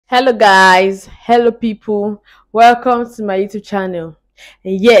Hello guys, hello people, welcome to my YouTube channel.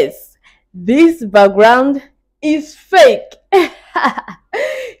 And yes, this background is fake.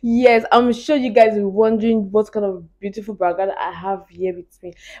 Yes, I'm sure you guys are wondering what kind of beautiful background I have here with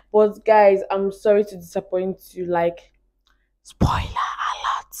me. But guys, I'm sorry to disappoint you. Like, spoiler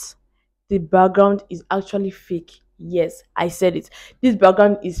alert, the background is actually fake. Yes, I said it. This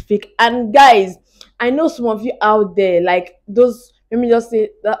background is fake. And guys, I know some of you out there, like those, let me just say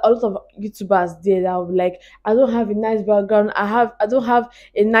that a lot of YouTubers there that are like, I don't have a nice background, I don't have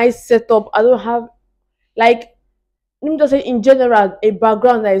a nice setup, I don't have, like, let me just say in general, a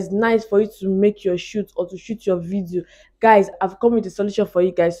background that is nice for you to make your shoot or to shoot your video. Guys, I've come with a solution for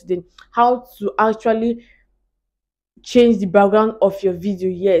you guys today, how to actually change the background of your video.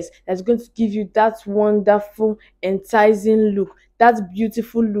 Yes, that's going to give you that wonderful, enticing look, that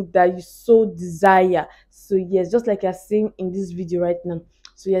beautiful look that you so desire. So yes, just like you're seeing in this video right now.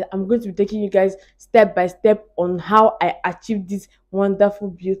 So yeah, I'm going to be taking you guys step by step on how I achieved this wonderful,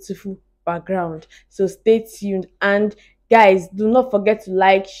 beautiful background. So stay tuned, and guys, do not forget to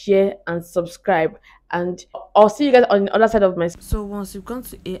like, share and subscribe, and I'll see you guys on the other side of my. So once you've gone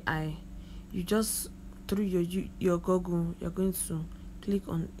to AI, you just, through your Google, you're going to click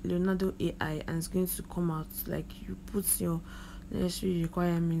on Leonardo AI, and it's going to come out. Like, you put your necessary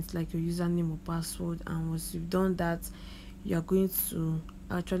requirements like your username or password, and once you've done that, you're going to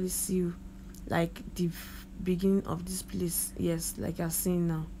actually see like the beginning of this place. Yes, like you're seeing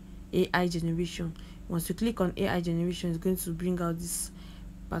now, AI generation. Once you click on AI generation, it's going to bring out this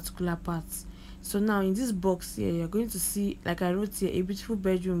particular part. So now in this box here, you're going to see, like I wrote here, a beautiful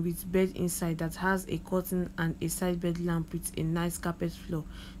bedroom with bed inside that has a curtain and a side bed lamp with a nice carpet floor.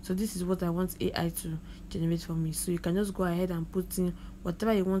 So this is what I want AI to generate for me. So you can just go ahead and put in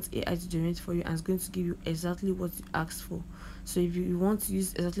whatever you want AI to generate for you, and it's going to give you exactly what you asked for. So if you want to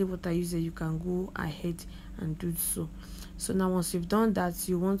use exactly what I use, you can go ahead and do so. So now once you've done that,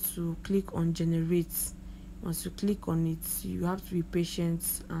 you want to click on generate. Once you click on it, you have to be patient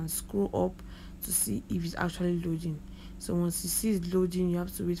and scroll up to see if it's actually loading. So once you see it loading, you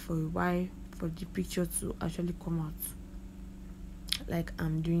have to wait for a while for the picture to actually come out, like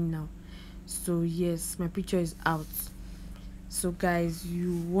I'm doing now. So yes, my picture is out. So guys,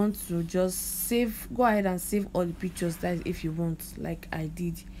 you want to just save, go ahead and save all the pictures, that is if you want, like I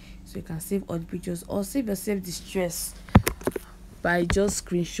did. So you can save all the pictures, or save yourself the stress by just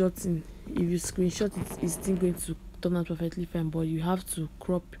screenshotting. If you screenshot it, it's still going to turn out perfectly fine, but you have to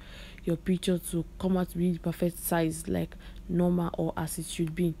crop your picture to come out to be the perfect size, like normal or as it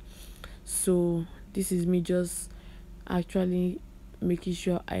should be. So this is me just actually making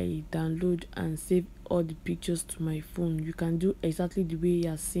sure I download and save all the pictures to my phone. You can do exactly the way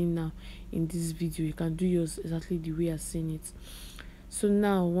you are seeing now in this video. You can do yours exactly the way you are seeing it. So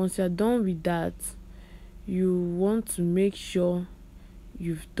now once you're done with that, you want to make sure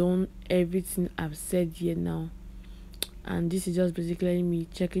you've done everything I've said here now. And this is just basically me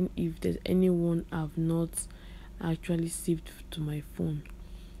checking if there's anyone I've not actually saved to my phone.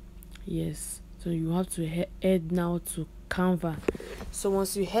 Yes, so you have to head now to Canva. So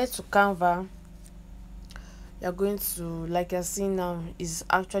once you head to Canva, you're going to, like you're seeing now, is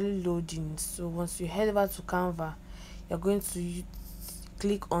actually loading. So once you head over to Canva, you're going to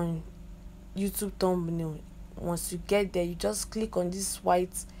click on YouTube thumbnail. Once you get there, you just click on this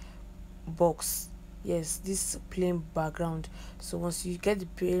white box. Yes, this plain background. So once you get the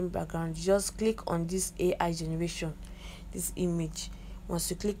plain background, you just click on this AI generation, this image. Once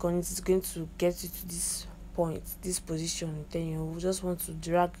you click on it, it's going to get you to this point, this position. Then you just want to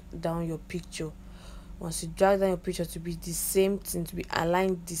drag down your picture. Once you drag down your picture to be the same thing, to be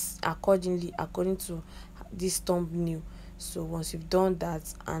aligned this accordingly according to this thumbnail. So once you've done that,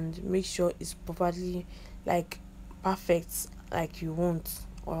 and make sure it's properly, like, perfect, like you want,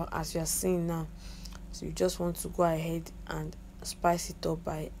 or as you are seeing now. So you just want to go ahead and spice it up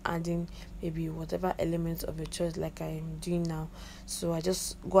by adding maybe whatever element of your choice, like I am doing now. So I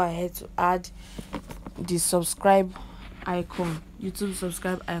just go ahead to add the subscribe icon, YouTube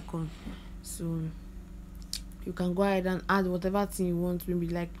subscribe icon. So you can go ahead and add whatever thing you want, maybe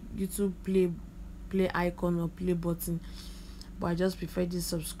like YouTube play icon or play button, but I just prefer this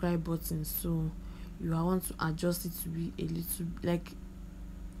subscribe button. So you want to adjust it to be a little,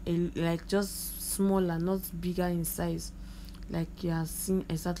 like just smaller, not bigger in size, like you are seeing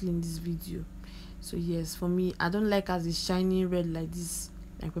exactly in this video. So yes, for me, I don't like as it's shining red like this,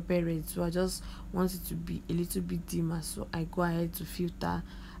 like pepper red. So I just want it to be a little bit dimmer. So I go ahead to filter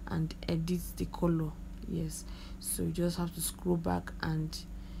and edit the color. Yes, so you just have to scroll back, and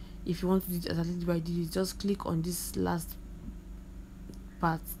if you want to do it exactly the way I did it, just click on this last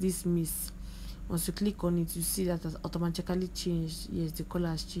part, this mist. Once you click on it, you see that has automatically changed. Yes, the color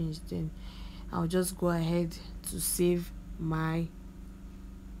has changed. Then I'll just go ahead to save my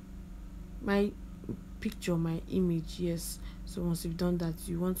picture, my image. Yes, so once you've done that,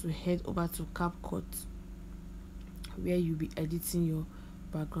 you want to head over to CapCut, where you'll be editing your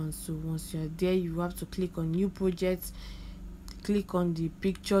background. So once you're there, you have to click on new project, click on the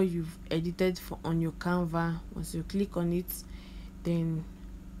picture you've edited for on your Canva. Once you click on it, then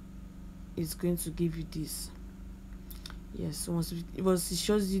it's going to give you this. Yes, so once it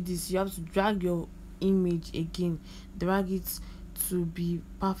shows you this, you have to drag your image again, drag it to be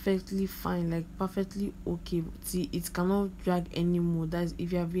perfectly fine, like perfectly okay. See, it cannot drag anymore. That's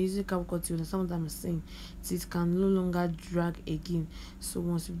if you have been using CapCut, you understand what I'm saying. See, it can no longer drag again. So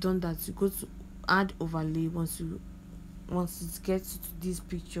once you've done that, you go to add overlay. Once it gets to this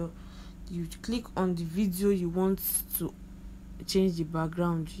picture, you click on the video you want to change the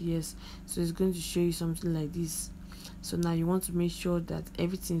background. Yes, so it's going to show you something like this. So now you want to make sure that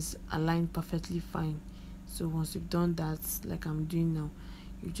everything's aligned perfectly fine. So once you've done that, like I'm doing now,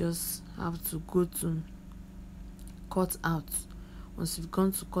 you just have to go to cut out. Once you've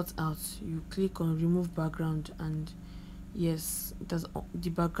gone to cut out, you click on remove background, and yes, the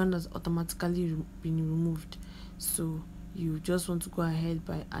background has automatically been removed. So you just want to go ahead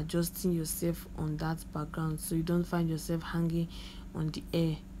by adjusting yourself on that background, so you don't find yourself hanging on the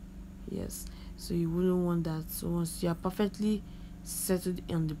air. Yes, so you wouldn't want that. So once you are perfectly settled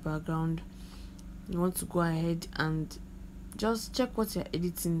on the background, you want to go ahead and just check what you're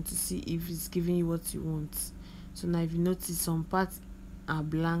editing to see if it's giving you what you want. So now if you notice, some parts are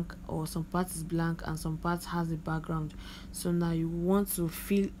blank, or some parts is blank and some parts has a background. So now you want to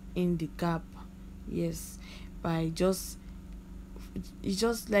fill in the gap. Yes, by it's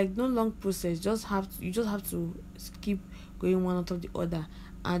just like no long process. You just have to keep going one out of the other,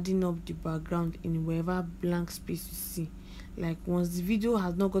 adding up the background in wherever blank space you see. Like once the video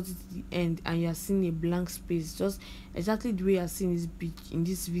has not got to the end and you are seeing a blank space, just exactly the way you are seeing this in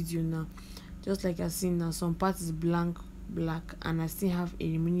this video now, just like you're seeing now, some part is black, and I still have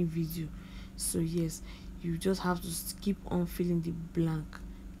a remaining video. So yes, you just have to keep on filling the blank.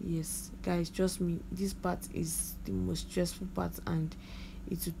 Yes guys, trust me, this part is the most stressful part, and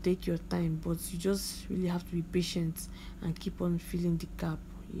it will take your time, but you just really have to be patient and keep on filling the gap.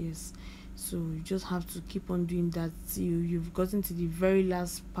 Yes, so you just have to keep on doing that till you've gotten to the very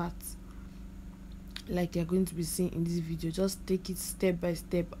last part, like you're going to be seeing in this video. Just take it step by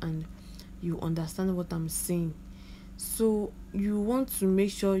step and you understand what I'm saying. So you want to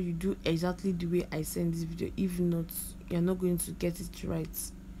make sure you do exactly the way I said in this video. If not, you're not going to get it right.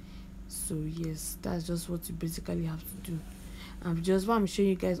 So yes, that's just what you basically have to do. And just why I'm showing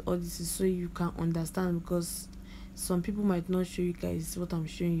you guys all this is so you can understand, because some people might not show you guys what I'm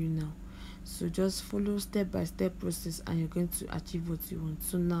showing you now. So just follow step by step process and you're going to achieve what you want.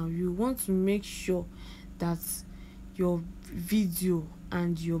 So now you want to make sure that your video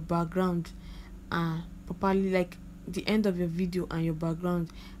and your background are properly, like the end of your video and your background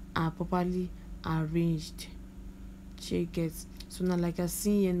are properly arranged. Check it. So now, like I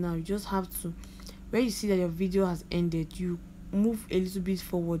see here now, you just have to, where you see that your video has ended, you move a little bit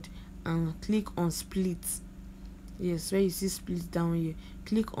forward and click on split. Yes, where you see split down here,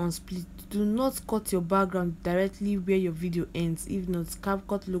 click on split. Do not cut your background directly where your video ends. If not,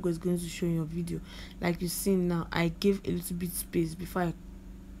 CapCut logo is going to show in your video. Like you see now, I gave a little bit space before I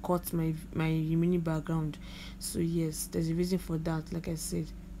cut my remaining background. So yes, there's a reason for that, like I said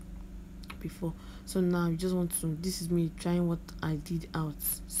before. So now you just want to, this is me trying what I did out.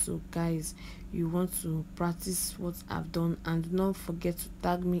 So guys, you want to practice what I've done, and do not forget to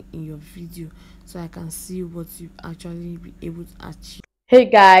tag me in your video so I can see what you've actually been able to achieve. Hey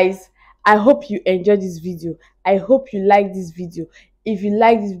guys, I hope you enjoyed this video. I hope you like this video. If you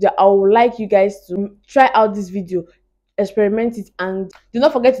like this video, I would like you guys to try out this video, experiment it, and do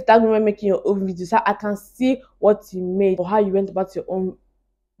not forget to tag me when making your own videos so I can see what you made or how you went about your own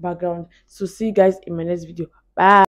background. So see you guys in my next video. Bye.